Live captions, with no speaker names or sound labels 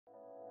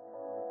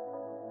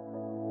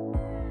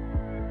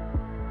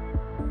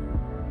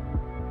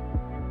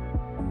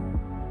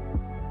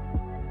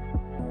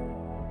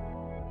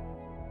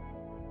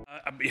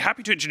be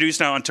happy to introduce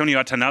now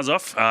Antonio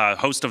Atanasov,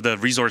 host of the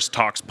Resource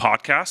Talks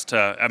podcast.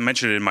 I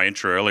mentioned it in my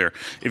intro earlier.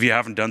 If you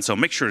haven't done so,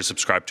 make sure to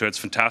subscribe to it. It's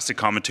fantastic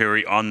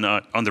commentary on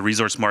the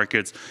resource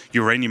markets,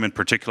 uranium in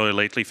particular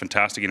lately,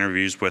 fantastic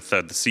interviews with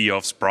the CEO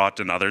of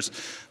Sprott and others.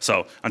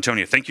 So,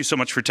 Antonio, thank you so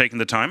much for taking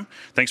the time.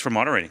 Thanks for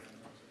moderating.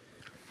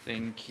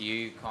 Thank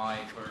you, Kai,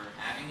 for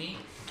having me.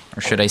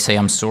 Or should I say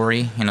I'm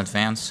sorry in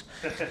advance?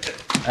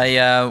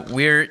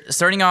 We're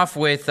starting off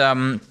with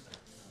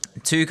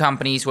two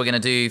companies. We're going to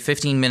do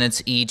 15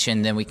 minutes each,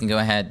 and then we can go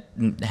ahead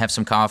and have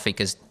some coffee,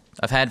 because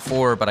I've had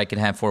 4, but I could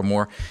have 4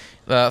 more.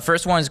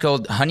 First one is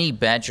called Honey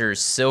Badger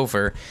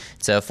Silver.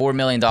 It's a $4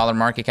 million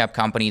market cap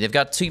company. They've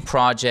got 2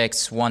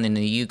 projects, one in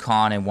the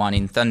Yukon and one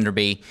in Thunder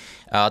Bay.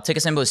 Ticker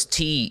symbol is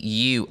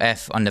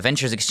TUF on the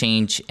Ventures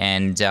Exchange,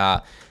 and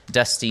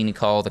Dusty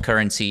Nicol, the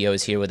current CEO,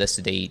 is here with us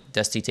today.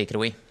 Dusty, take it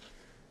away.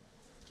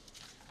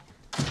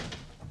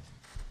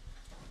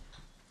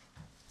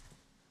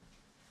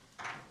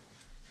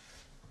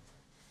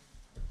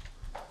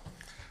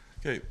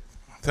 Okay,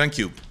 thank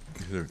you.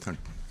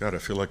 God, I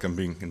feel like I'm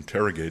being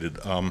interrogated.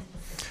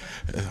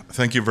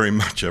 Thank you very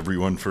much,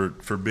 everyone,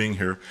 for being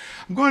here.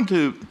 I'm going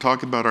to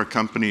talk about our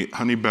company,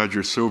 Honey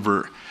Badger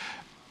Silver.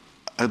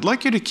 I'd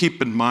like you to keep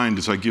in mind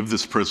as I give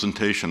this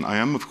presentation, I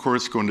am, of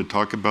course, going to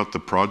talk about the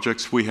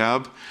projects we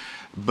have,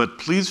 but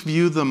please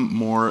view them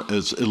more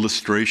as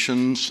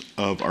illustrations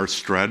of our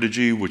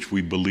strategy, which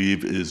we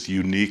believe is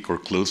unique or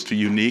close to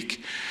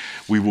unique.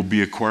 We will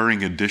be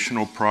acquiring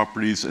additional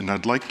properties, and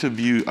I'd like you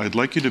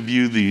to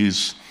view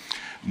these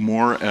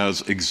more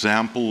as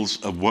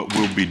examples of what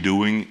we'll be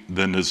doing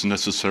than as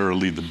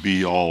necessarily the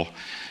be-all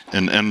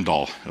and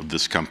end-all of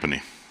this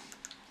company.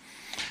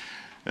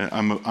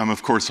 I'm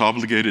of course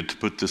obligated to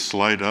put this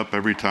slide up.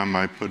 Every time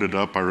I put it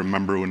up, I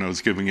remember when I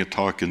was giving a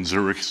talk in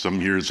Zurich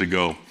some years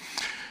ago,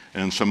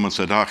 and someone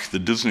said, the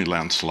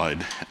Disneyland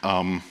slide.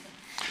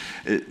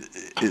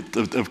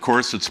 Of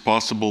course, it's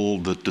possible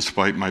that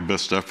despite my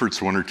best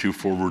efforts, 1 or 2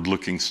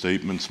 forward-looking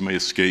statements may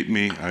escape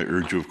me. I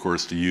urge you, of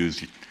course, to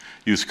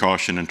use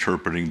caution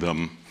interpreting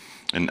them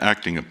and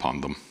acting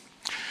upon them.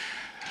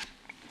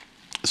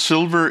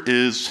 Silver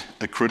is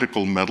a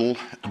critical metal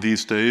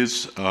these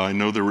days. I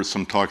know there were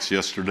some talks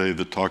yesterday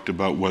that talked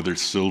about whether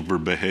silver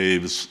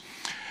behaves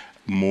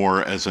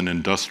more as an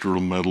industrial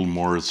metal,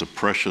 more as a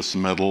precious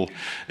metal.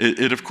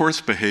 It of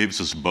course behaves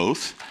as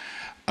both.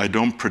 I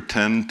don't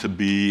pretend to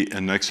be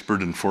an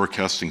expert in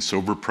forecasting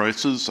silver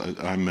prices.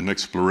 I'm an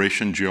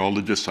exploration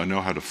geologist. I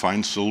know how to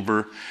find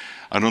silver.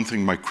 I don't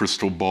think my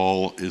crystal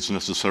ball is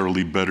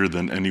necessarily better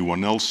than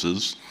anyone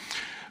else's.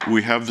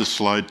 We have this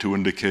slide to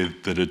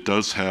indicate that it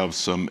does have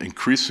some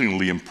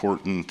increasingly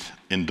important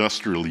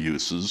industrial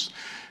uses.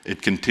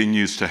 It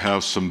continues to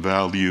have some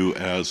value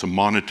as a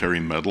monetary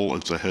metal,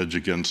 as a hedge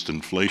against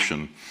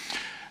inflation,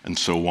 and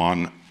so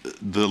on.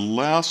 The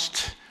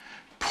last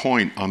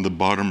point on the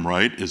bottom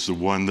right is the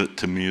one that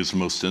to me is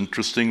most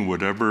interesting.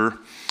 Whatever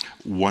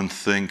one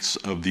thinks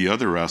of the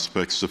other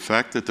aspects, the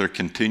fact that there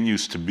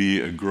continues to be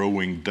a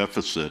growing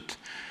deficit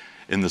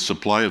in the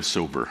supply of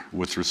silver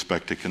with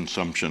respect to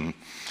consumption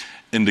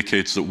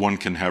indicates that one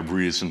can have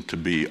reason to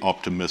be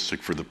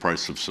optimistic for the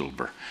price of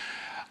silver.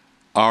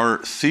 Our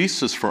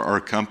thesis for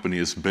our company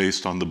is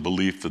based on the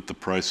belief that the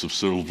price of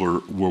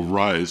silver will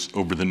rise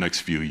over the next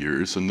few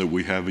years, and that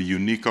we have a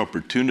unique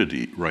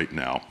opportunity right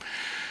now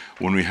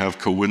when we have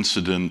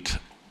coincident,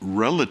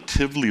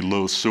 relatively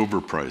low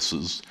silver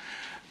prices,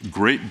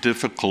 great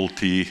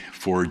difficulty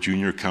for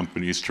junior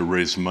companies to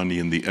raise money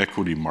in the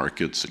equity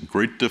markets,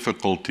 great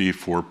difficulty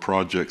for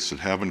projects that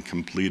haven't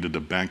completed a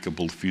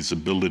bankable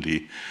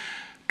feasibility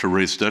to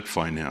raise debt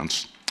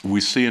finance. We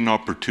see an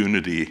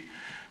opportunity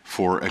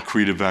for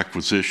accretive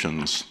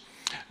acquisitions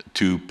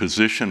to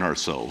position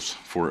ourselves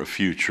for a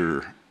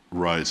future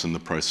rise in the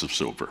price of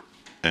silver.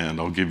 And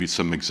I'll give you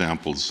some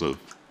examples of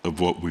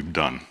what we've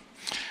done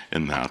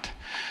in that.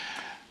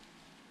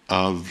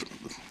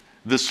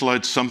 This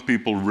slide, some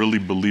people really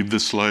believe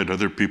this slide,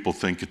 other people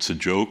think it's a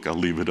joke. I'll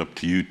leave it up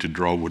to you to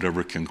draw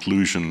whatever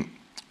conclusion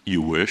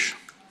you wish.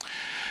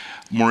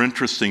 More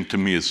interesting to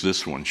me is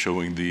this one,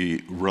 showing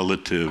the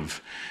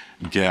relative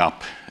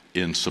gap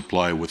in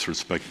supply with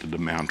respect to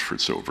demand for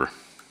silver.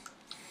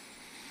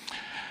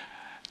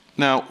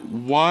 Now,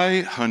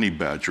 why Honey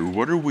Badger?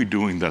 What are we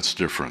doing that's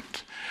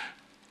different?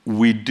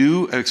 We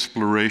do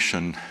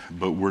exploration,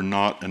 but we're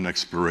not an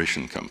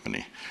exploration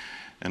company.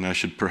 And I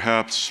should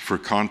perhaps, for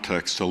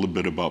context, tell a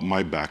bit about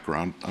my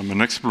background. I'm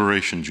an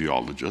exploration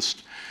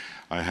geologist.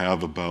 I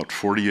have about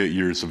 48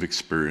 years of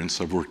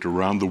experience. I've worked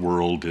around the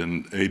world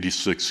in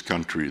 86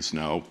 countries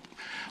now,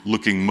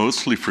 looking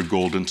mostly for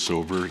gold and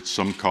silver,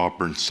 some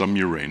copper and some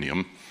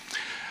uranium.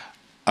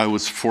 I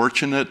was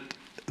fortunate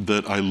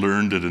that I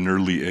learned at an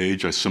early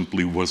age I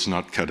simply was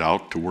not cut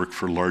out to work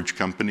for large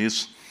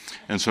companies.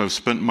 And so I've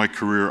spent my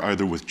career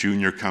either with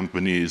junior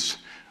companies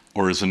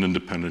or as an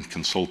independent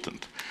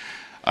consultant.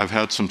 I've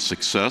had some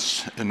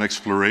success in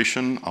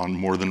exploration on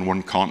more than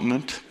one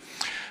continent,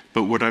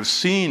 but what I've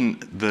seen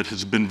that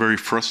has been very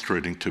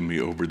frustrating to me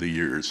over the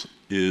years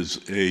is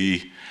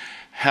a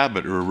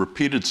habit or a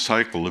repeated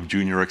cycle of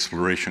junior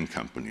exploration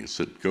companies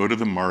that go to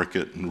the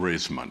market and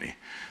raise money.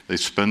 They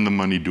spend the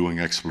money doing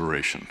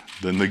exploration.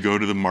 Then they go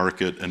to the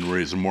market and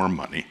raise more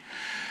money.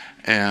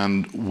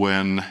 And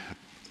when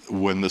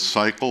the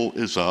cycle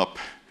is up,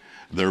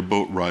 their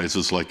boat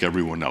rises like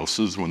everyone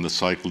else's. When the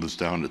cycle is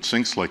down, it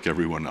sinks like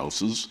everyone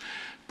else's.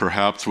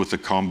 Perhaps with a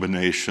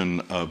combination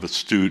of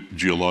astute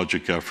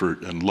geologic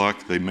effort and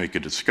luck, they make a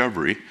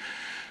discovery.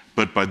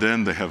 But by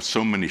then, they have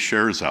so many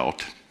shares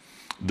out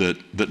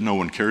that no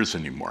one cares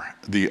anymore.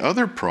 The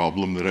other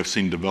problem that I've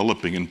seen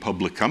developing in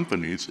public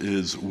companies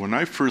is when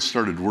I first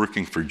started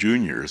working for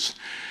juniors,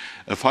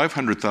 a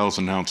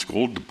 500,000 ounce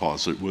gold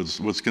deposit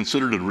was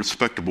considered a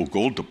respectable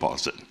gold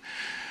deposit.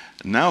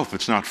 Now, if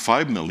it's not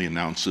 5 million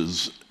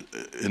ounces,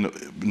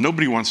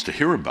 nobody wants to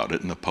hear about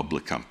it in a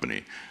public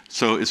company.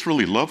 So it's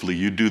really lovely.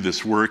 You do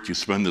this work, you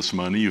spend this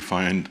money, you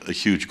find a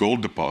huge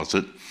gold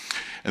deposit,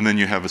 and then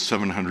you have a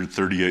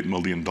 $738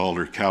 million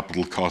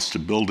capital cost to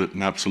build it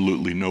and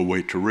absolutely no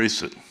way to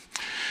raise it.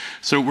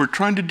 So we're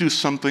trying to do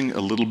something a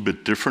little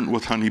bit different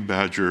with Honey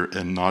Badger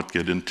and not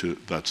get into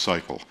that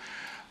cycle.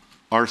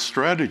 Our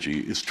strategy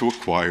is to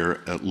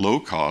acquire at low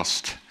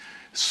cost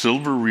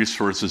silver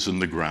resources in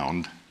the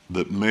ground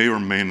that may or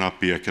may not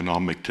be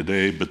economic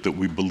today, but that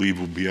we believe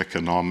will be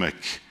economic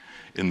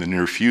in the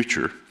near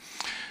future.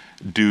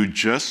 Do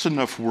just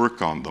enough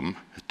work on them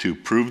to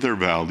prove their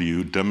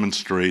value,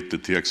 demonstrate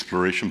that the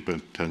exploration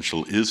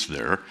potential is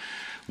there.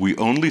 We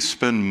only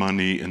spend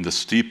money in the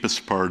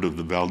steepest part of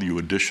the value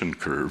addition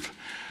curve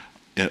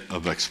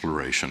of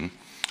exploration,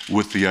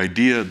 with the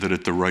idea that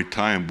at the right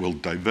time we'll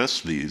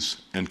divest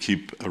these and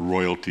keep a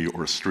royalty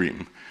or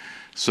stream.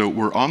 So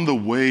we're on the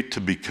way to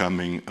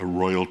becoming a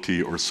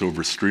royalty or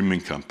silver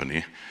streaming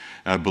company.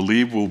 I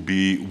believe we'll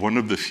be one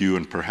of the few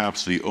and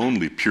perhaps the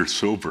only pure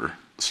silver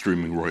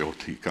streaming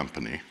royalty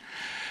company.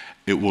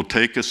 It will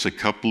take us a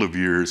couple of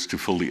years to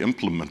fully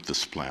implement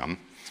this plan,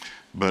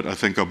 but I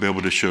think I'll be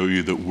able to show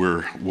you that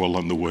we're well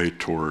on the way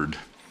toward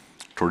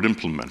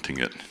implementing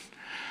it.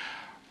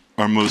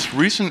 Our most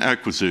recent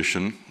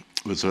acquisition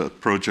was a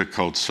project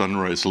called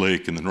Sunrise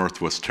Lake in the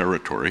Northwest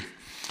Territory.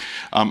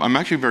 I'm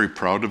actually very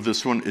proud of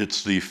this one.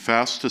 It's the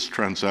fastest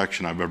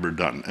transaction I've ever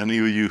done. Any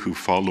of you who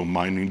follow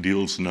mining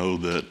deals know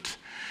that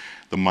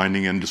the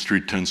mining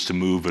industry tends to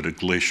move at a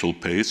glacial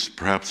pace.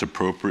 Perhaps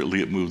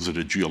appropriately, it moves at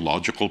a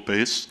geological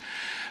pace.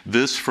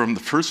 This, from the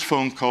first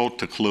phone call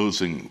to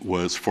closing,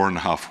 was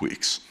 4.5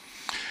 weeks.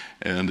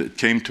 And it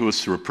came to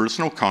us through a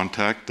personal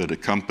contact that a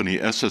company,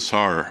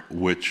 SSR,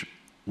 which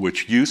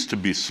used to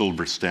be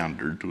Silver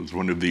Standard, was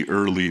one of the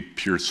early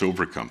pure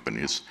silver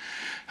companies,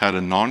 had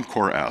a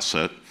non-core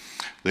asset.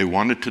 They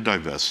wanted to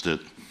divest it.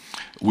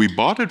 We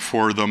bought it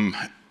for them.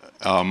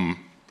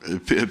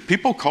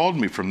 People called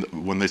me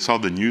when they saw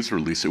the news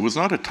release. It was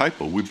not a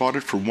typo. We bought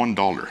it for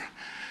 $1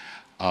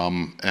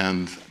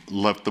 and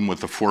left them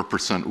with a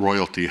 4%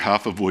 royalty,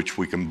 half of which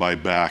we can buy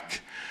back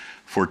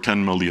for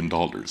 $10 million,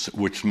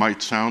 which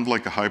might sound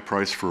like a high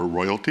price for a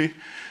royalty,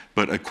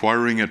 but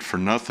acquiring it for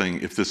nothing,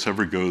 if this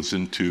ever goes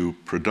into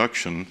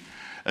production,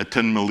 a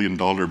 $10 million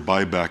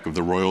buyback of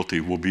the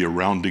royalty will be a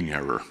rounding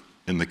error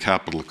in the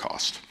capital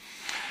cost.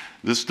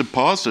 This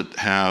deposit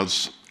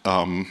has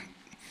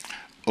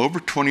over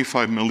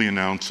 25 million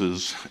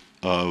ounces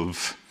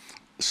of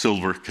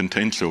silver,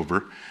 contained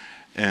silver,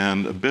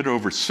 and a bit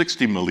over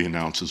 60 million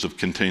ounces of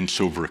contained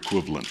silver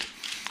equivalent.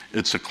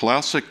 It's a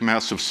classic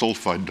massive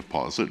sulfide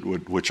deposit,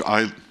 which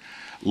I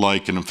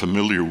like and am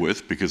familiar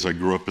with because I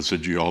grew up as a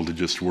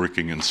geologist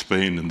working in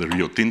Spain in the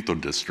Rio Tinto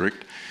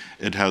district.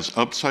 It has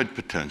upside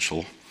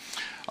potential.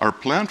 Our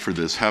plan for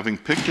this, having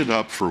picked it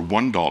up for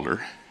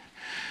 $1,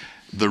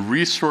 the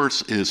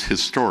resource is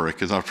historic.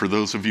 For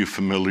those of you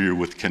familiar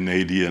with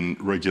Canadian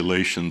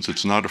regulations,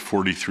 it's not a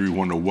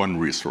 43-101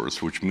 resource,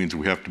 which means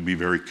we have to be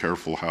very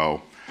careful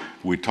how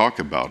we talk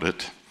about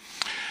it.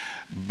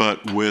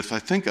 But with, I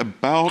think,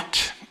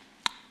 about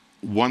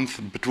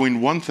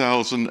between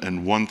 1,000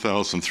 and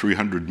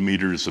 1,300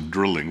 meters of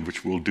drilling,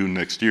 which we'll do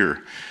next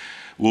year,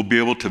 we'll be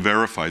able to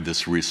verify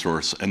this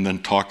resource and then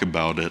talk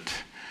about it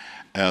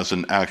as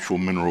an actual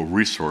mineral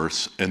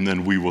resource, and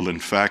then we will in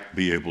fact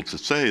be able to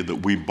say that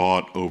we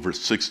bought over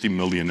 60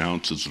 million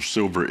ounces of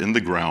silver in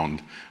the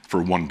ground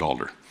for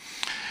 $1.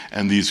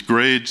 And these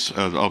grades,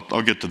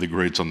 I'll get to the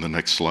grades on the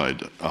next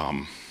slide.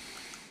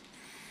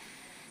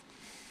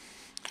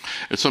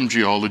 There's some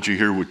geology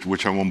here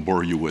which I won't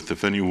bore you with.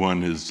 If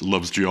anyone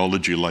loves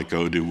geology like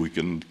I do, we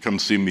can come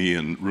see me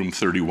in room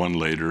 31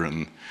 later,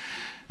 and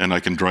I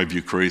can drive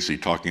you crazy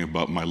talking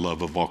about my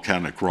love of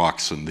volcanic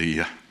rocks and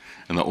the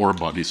ore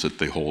bodies that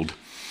they hold.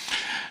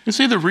 You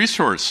see the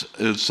resource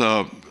is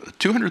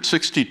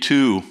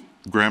 262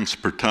 grams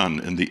per ton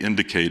in the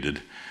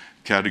indicated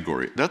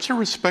category. That's a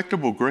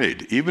respectable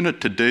grade. Even at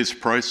today's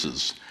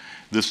prices,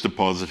 this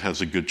deposit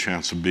has a good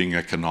chance of being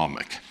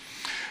economic.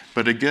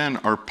 But again,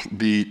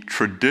 the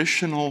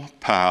traditional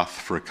path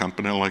for a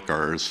company like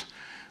ours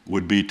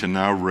would be to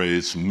now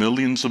raise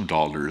millions of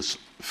dollars,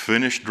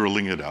 finish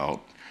drilling it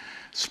out,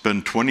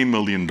 spend $20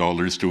 million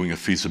doing a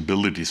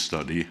feasibility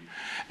study,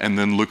 and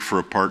then look for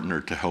a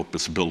partner to help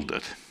us build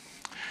it.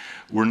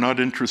 We're not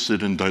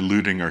interested in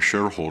diluting our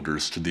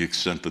shareholders to the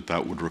extent that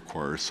that would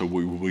require. So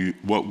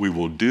what we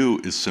will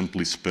do is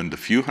simply spend a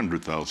few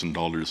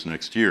 $100,000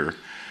 next year,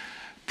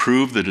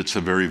 prove that it's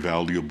a very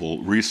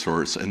valuable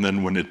resource, and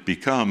then when it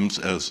becomes,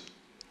 as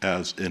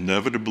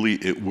inevitably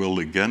it will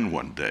again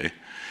one day,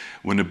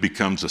 when it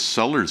becomes a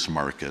seller's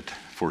market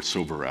for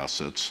silver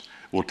assets,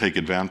 we'll take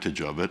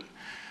advantage of it,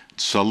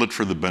 sell it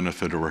for the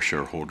benefit of our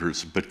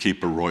shareholders, but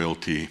keep a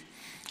royalty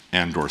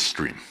and/or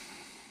stream.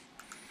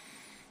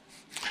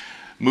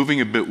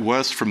 Moving a bit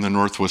west from the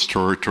Northwest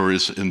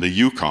Territories in the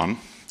Yukon,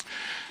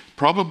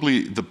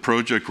 probably the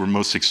project we're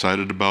most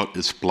excited about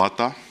is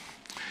Plata,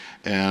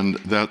 and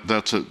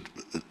that's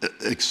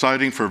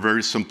exciting for a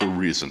very simple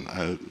reason.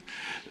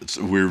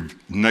 We're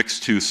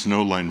next to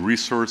Snowline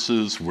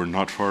Resources, we're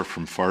not far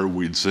from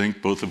Fireweed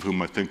Zinc, both of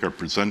whom I think are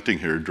presenting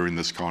here during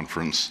this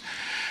conference.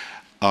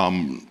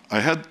 I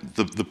had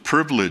the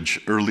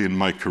privilege early in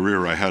my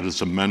career, I had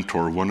as a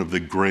mentor one of the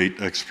great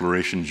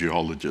exploration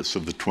geologists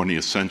of the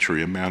 20th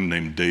century, a man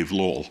named Dave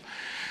Lowell.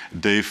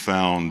 Dave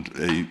found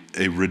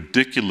a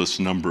ridiculous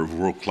number of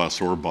world-class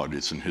ore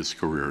bodies in his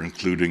career,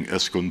 including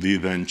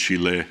Escondida in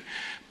Chile,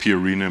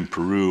 Pierina in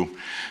Peru.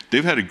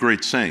 Dave had a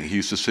great saying. He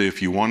used to say,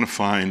 if you want to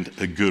find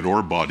a good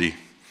ore body,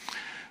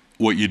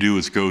 what you do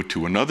is go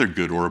to another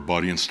good ore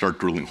body and start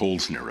drilling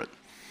holes near it.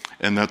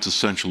 And that's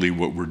essentially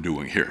what we're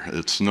doing here.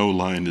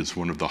 Snowline is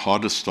one of the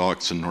hottest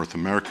stocks in North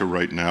America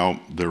right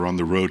now. They're on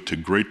the road to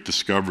great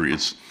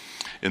discoveries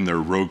in their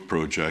Rogue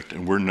project,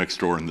 and we're next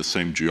door in the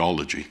same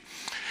geology.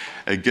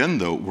 Again,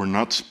 though, we're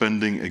not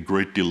spending a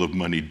great deal of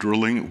money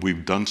drilling.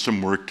 We've done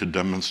some work to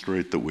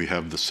demonstrate that we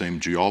have the same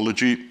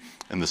geology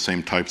and the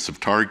same types of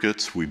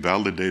targets. We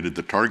validated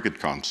the target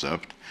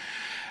concept.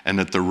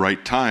 And at the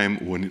right time,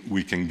 when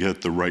we can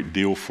get the right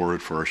deal for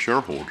it for our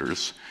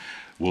shareholders,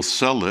 we'll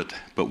sell it,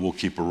 but we'll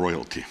keep a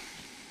royalty.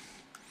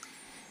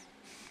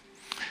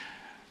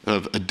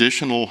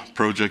 Additional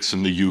projects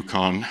in the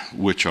Yukon,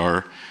 which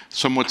are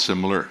somewhat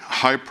similar.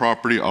 High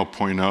Property, I'll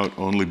point out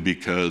only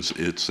because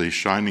it's a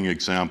shining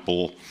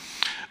example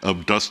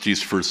of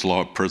Dusty's first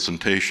law of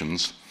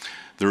presentations.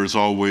 There is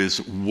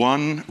always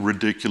one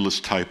ridiculous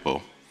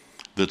typo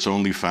that's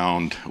only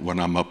found when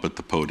I'm up at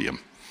the podium.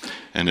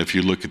 And if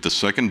you look at the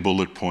second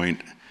bullet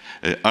point,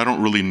 I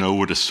don't really know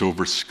what a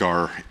silver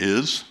scar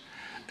is.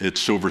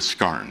 It's silver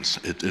skarns.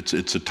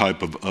 It's a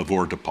type of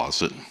ore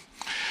deposit.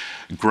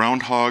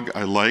 Groundhog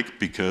I like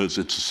because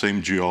it's the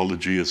same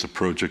geology as a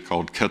project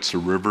called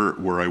Quetzal River,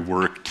 where I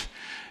worked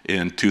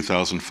in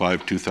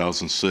 2005,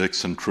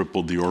 2006 and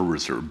tripled the ore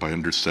reserve by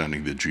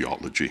understanding the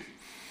geology.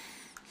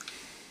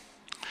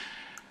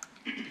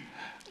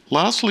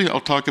 Lastly, I'll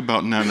talk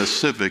about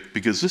Nanisivik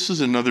because this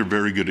is another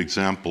very good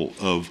example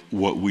of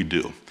what we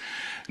do.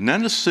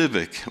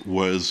 Nanisivik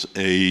was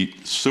a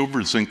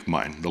silver zinc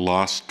mine the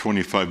last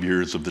 25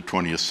 years of the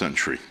 20th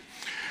century.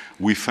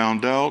 We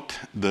found out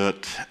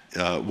that,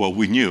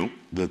 we knew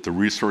that the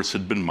resource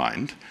had been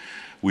mined.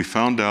 We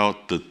found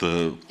out that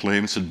the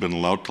claims had been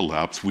allowed to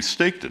lapse. We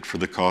staked it for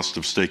the cost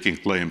of staking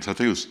claims. I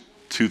think it was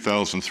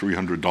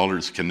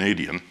 $2,300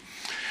 Canadian.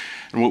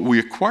 And what we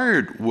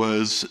acquired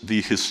was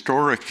the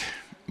historic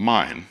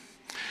mine.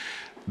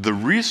 The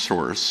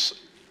resource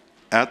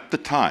at the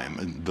time,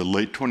 in the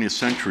late 20th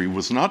century,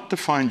 was not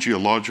defined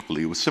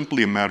geologically. It was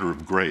simply a matter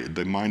of grade.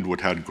 They mined what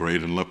had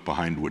grade and left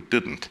behind what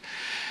didn't.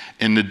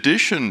 In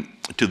addition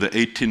to the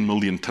 18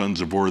 million tons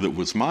of ore that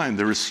was mined,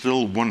 there is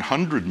still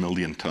 100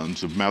 million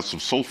tons of massive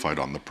sulfide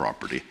on the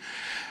property.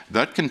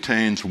 That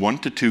contains 1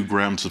 to 2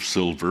 grams of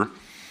silver,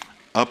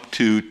 up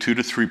to 2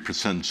 to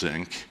 3%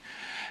 zinc,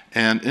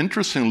 and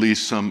interestingly,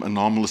 some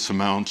anomalous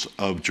amounts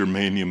of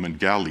germanium and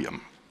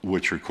gallium,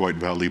 which are quite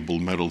valuable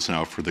metals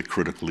now for the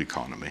critical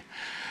economy.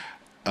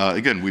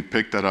 Again, we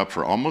picked that up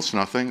for almost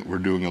nothing. We're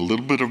doing a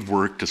little bit of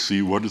work to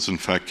see what is in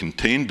fact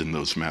contained in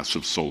those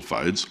massive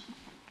sulfides.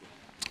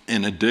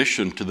 In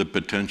addition to the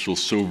potential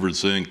silver,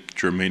 zinc,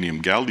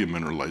 germanium, gallium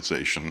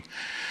mineralization,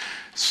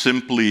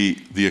 simply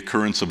the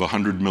occurrence of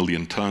 100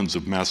 million tons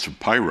of massive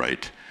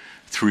pyrite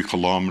 3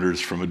 kilometers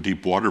from a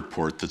deep water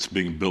port that's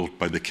being built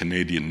by the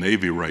Canadian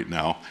Navy right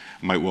now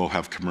might well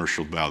have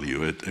commercial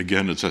value.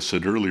 Again, as I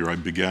said earlier, I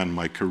began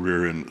my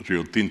career in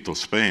Rio Tinto,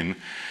 Spain,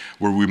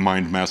 where we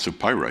mined massive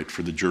pyrite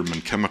for the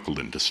German chemical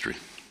industry.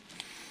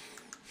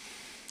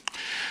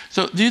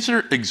 So these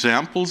are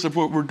examples of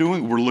what we're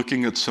doing. We're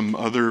looking at some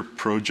other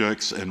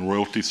projects and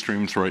royalty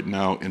streams right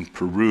now in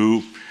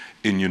Peru,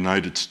 in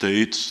United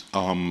States,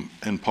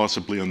 and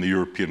possibly on the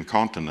European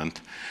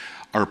continent.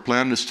 Our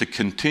plan is to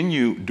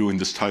continue doing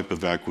this type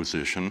of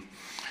acquisition,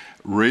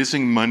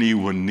 raising money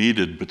when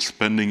needed, but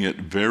spending it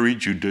very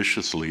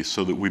judiciously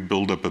so that we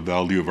build up a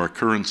value of our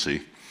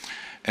currency,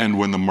 and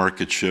when the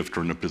markets shift,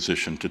 we're in a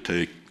position to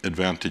take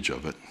advantage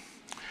of it.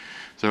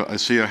 So I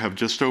see I have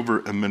just over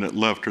a minute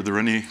left. Are there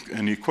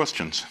any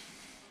questions?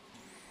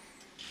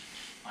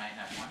 I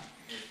have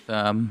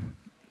one.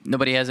 If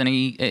anybody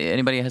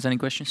has any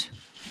questions?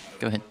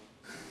 Go ahead.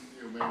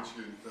 You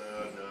mentioned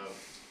that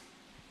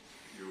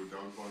you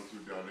don't want to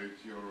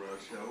direct your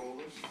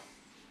shareholders.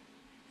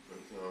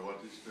 But what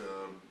is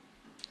the,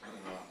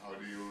 how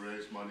do you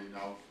raise money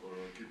now for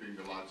keeping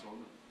the lights on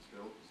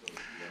still? So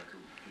you have to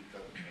keep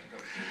that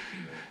backup.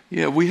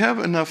 Yeah, we have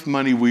enough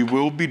money. We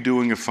will be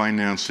doing a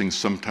financing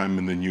sometime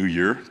in the new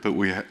year, but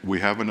we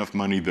have enough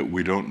money that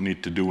we don't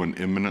need to do one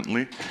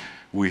imminently.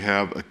 We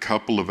have a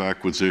couple of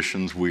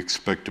acquisitions we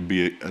expect to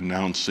be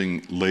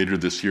announcing later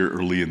this year,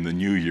 early in the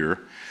new year.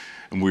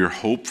 And we are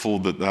hopeful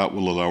that that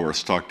will allow our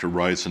stock to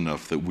rise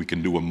enough that we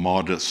can do a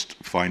modest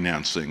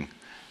financing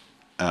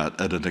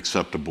at an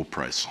acceptable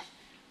price.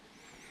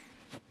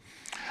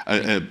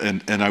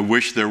 And I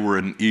wish there were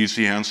an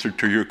easy answer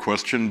to your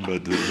question,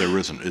 but there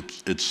isn't.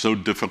 It's so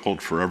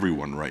difficult for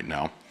everyone right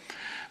now.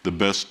 The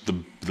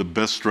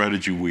best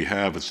strategy we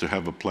have is to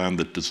have a plan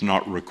that does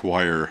not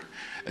require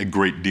a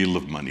great deal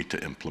of money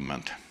to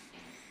implement.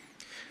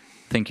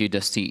 Thank you,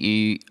 Dusty.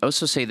 You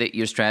also say that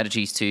your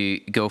strategy is to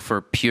go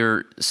for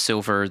pure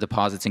silver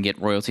deposits and get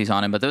royalties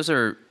on them, but those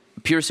are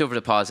pure silver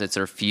deposits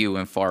are few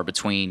and far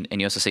between.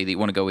 And you also say that you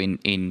want to go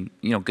in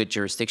good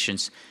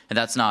jurisdictions, and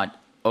that's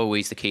not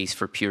always the case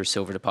for pure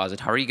silver deposit.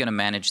 How are you going to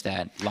manage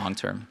that long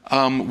term?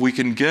 We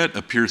can get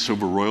a pure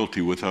silver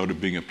royalty without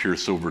it being a pure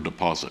silver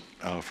deposit.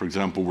 For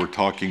example, we're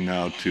talking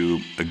now to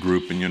a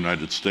group in the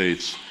United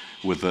States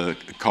with a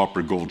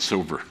copper, gold,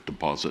 silver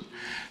deposit.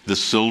 The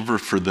silver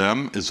for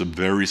them is a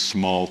very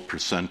small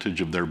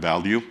percentage of their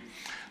value,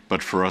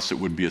 but for us it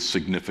would be a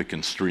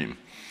significant stream.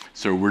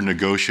 So we're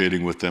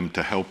negotiating with them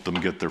to help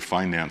them get their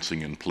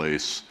financing in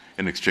place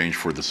in exchange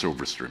for the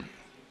silver stream.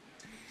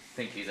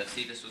 Thank you,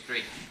 Dusty. This was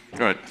great. All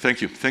right,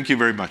 thank you. Thank you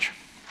very much.